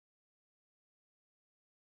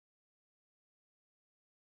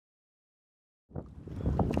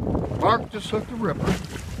Mark just hooked a ripper.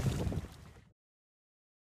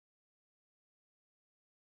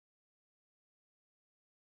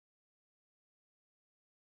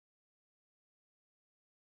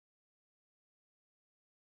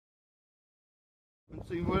 Haven't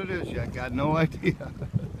seen what it is yet. Got no idea.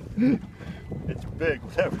 It's big,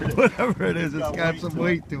 whatever it is. Whatever it is, it's got some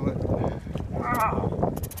weight to it. Ah.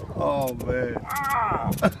 Oh man.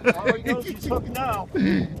 Ah. All he knows he's hooked now.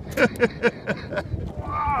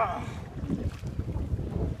 Ah.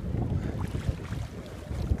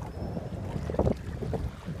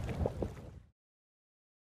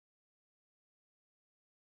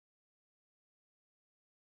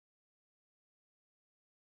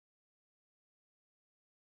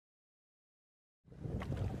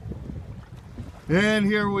 And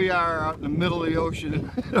here we are out in the middle of the ocean in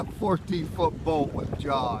a 14-foot boat with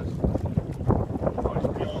jaws. Oh, he's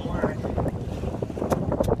feeling weary.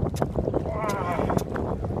 Ah.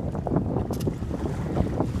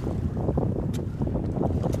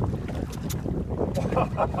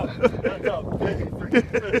 That's a big freaking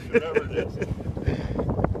fish, whatever it is.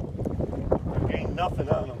 Ain't nothing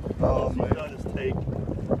on him. All he's done is take.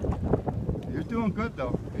 You're doing good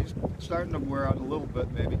though. He's starting to wear out a little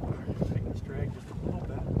bit maybe. Taking his drag just a little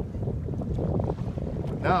bit.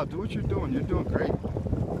 Now do what you're doing. You're doing great.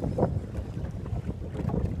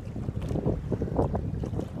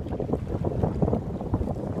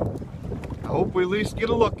 I hope we at least get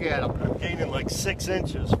a look at him. I'm gaining like 6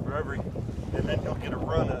 inches for every, and then he'll get a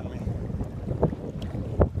run on me.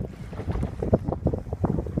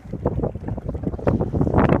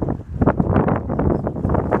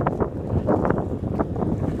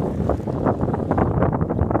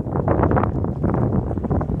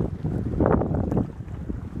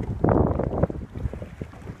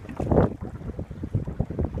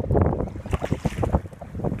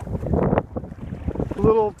 A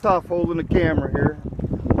little tough holding the camera here.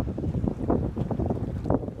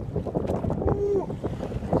 Ooh,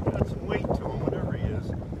 he's got some weight to him, whatever he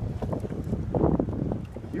is.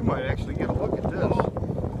 You might actually get a look at this.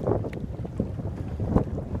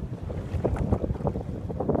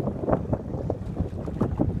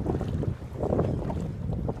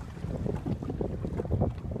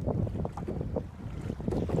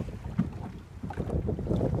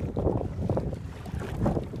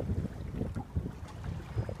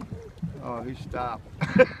 Oh, he stopped.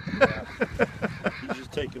 Yeah. He's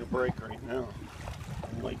just taking a break right now,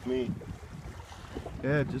 like me.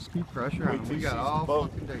 Yeah, just keep pressure on him. We got all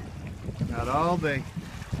boat. fucking day. Not all day.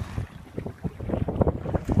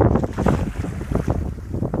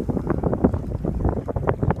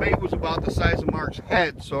 The bait was about the size of Mark's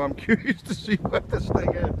head, so I'm curious to see what this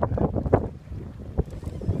thing is.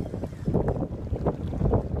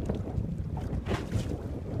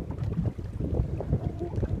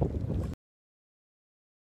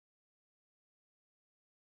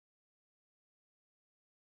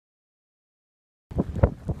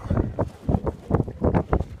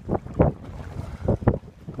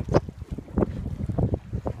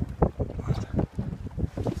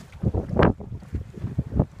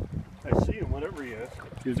 I see him, whatever he is.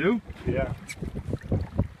 You do? Yeah.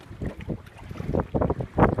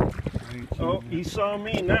 Oh, he saw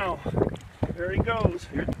me now. There he goes.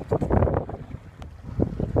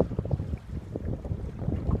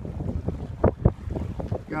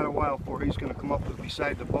 Got a while before he's going to come up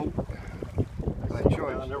beside the boat. By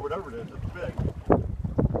choice. Down there, whatever it is, it's big.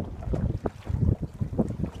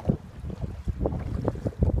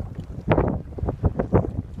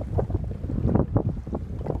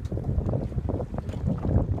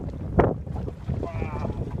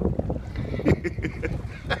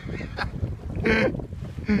 Yeah,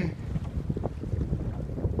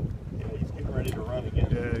 he's getting ready to run again.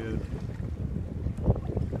 Yeah, he is.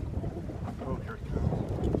 Oh, here it comes.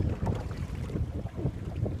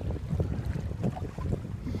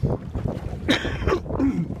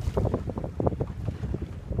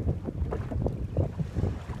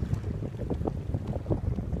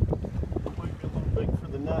 Might be a little big for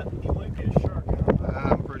the nut. He might be a shark,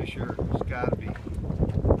 huh? I'm pretty sure it's got to be.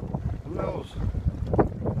 Who knows?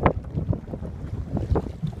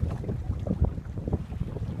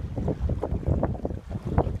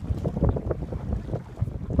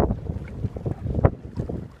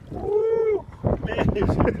 Woo! Man, is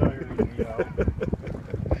he tiring me out.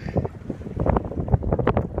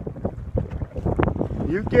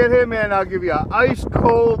 You get him in, I'll give you an ice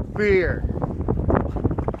cold beer.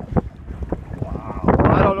 Wow.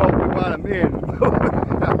 Well, I don't know if we want him in.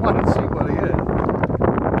 I want to see what he is.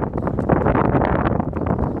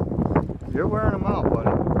 You're wearing him out,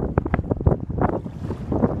 buddy.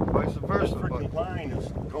 Vice versa. course. The freaking line is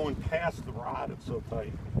going past the rod. It's so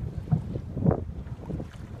tight.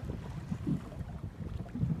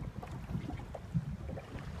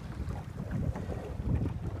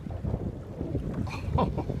 Oh,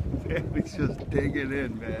 man, he's just digging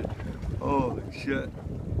in, man. Holy shit.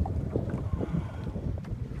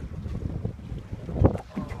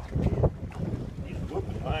 He's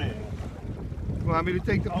whooping mine. You want me to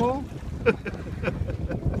take the pole?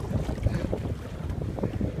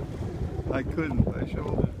 I couldn't. My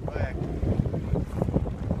shoulder's back.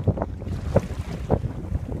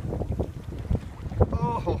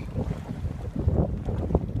 Oh.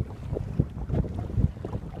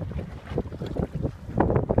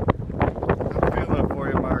 I'm feeling it for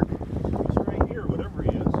you, Mark. He's right here, whatever he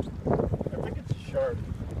is. I think it's a shark.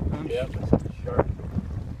 Yeah, it's a shark.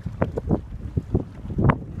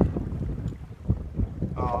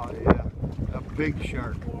 Oh yeah, a big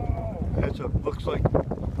shark. Whoa. That's a looks like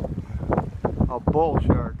a bull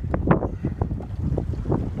shark.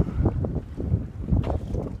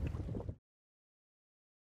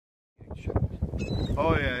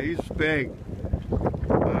 Oh yeah, he's big.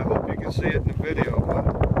 I hope you can see it in the video.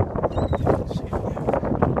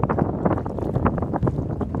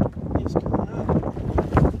 He's coming up.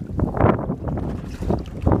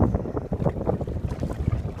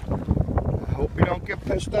 I hope you don't get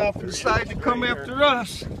pissed off and decide to come after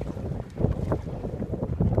us.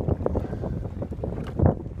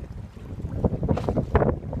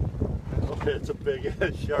 Okay, it's a big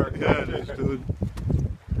ass shark. Yeah, it is, dude.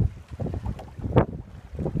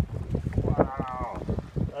 Wow.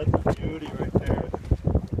 That's a beauty right there.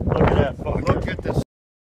 Look at that fucker. Look at this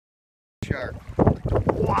shark.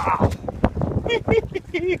 Wow.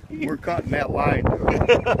 We're cutting that line,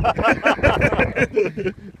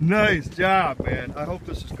 dude. Nice job, man. I hope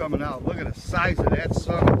this is coming out. Look at the size of that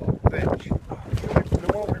son of a bitch.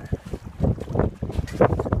 Come over.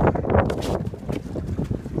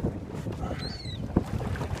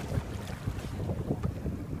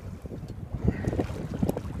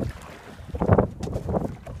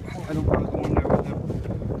 I don't want to go in there with him.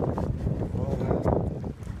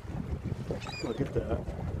 Look at that.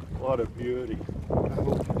 What a beauty.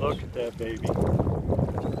 Look at that baby. Look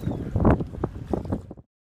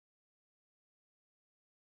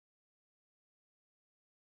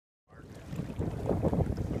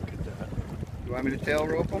at that. You want me to tail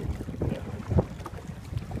rope him? Yeah.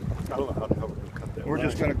 I don't know how the hell we're going to cut that We're line.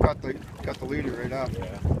 just going to cut the leader right off.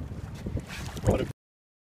 Yeah. What a